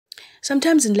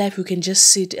Sometimes in life, we can just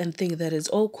sit and think that it's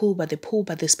all cool by the pool,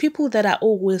 but there's people that are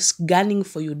always gunning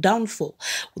for your downfall.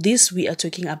 This, we are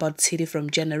talking about Teddy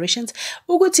from Generations.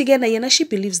 Yena, she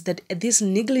believes that this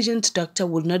negligent doctor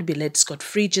will not be let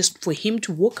scot-free just for him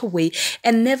to walk away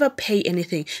and never pay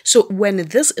anything. So when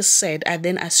this is said, I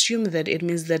then assume that it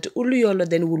means that Luyolo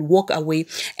then will walk away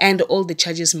and all the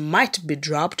charges might be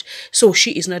dropped. So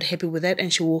she is not happy with that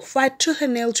and she will fight to her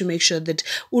nail to make sure that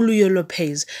Luyolo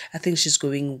pays. I think she's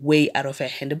going way out of her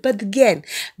hand. But again,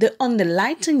 on the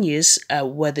lighter news,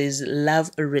 where there's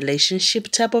love relationship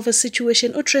type of a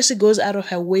situation, Tracy goes out of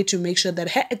her way to make sure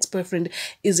that her ex-boyfriend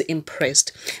is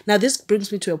impressed. Now this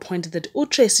brings me to a point that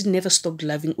Tracy never stopped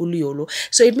loving Luyolo,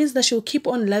 so it means that she'll keep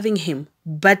on loving him.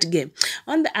 But again,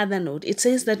 on the other note, it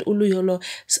says that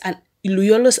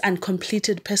Luyolo's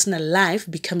uncompleted personal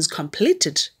life becomes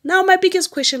completed. Now, my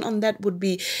biggest question on that would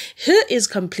be, who is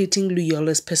completing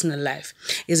Luyolo's personal life?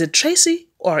 Is it Tracy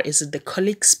or is it the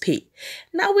colleagues' pay?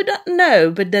 Now, we don't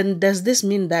know, but then does this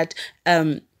mean that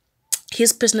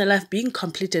his personal life being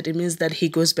completed, it means that he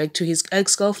goes back to his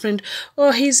ex-girlfriend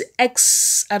or his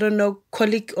ex, I don't know,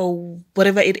 colleague or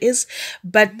whatever it is?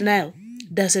 But now,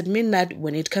 does it mean that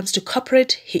when it comes to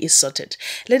corporate, he is sorted?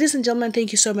 Ladies and gentlemen,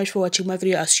 thank you so much for watching my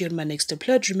video. I'll see you in my next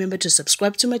upload. Remember to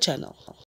subscribe to my channel.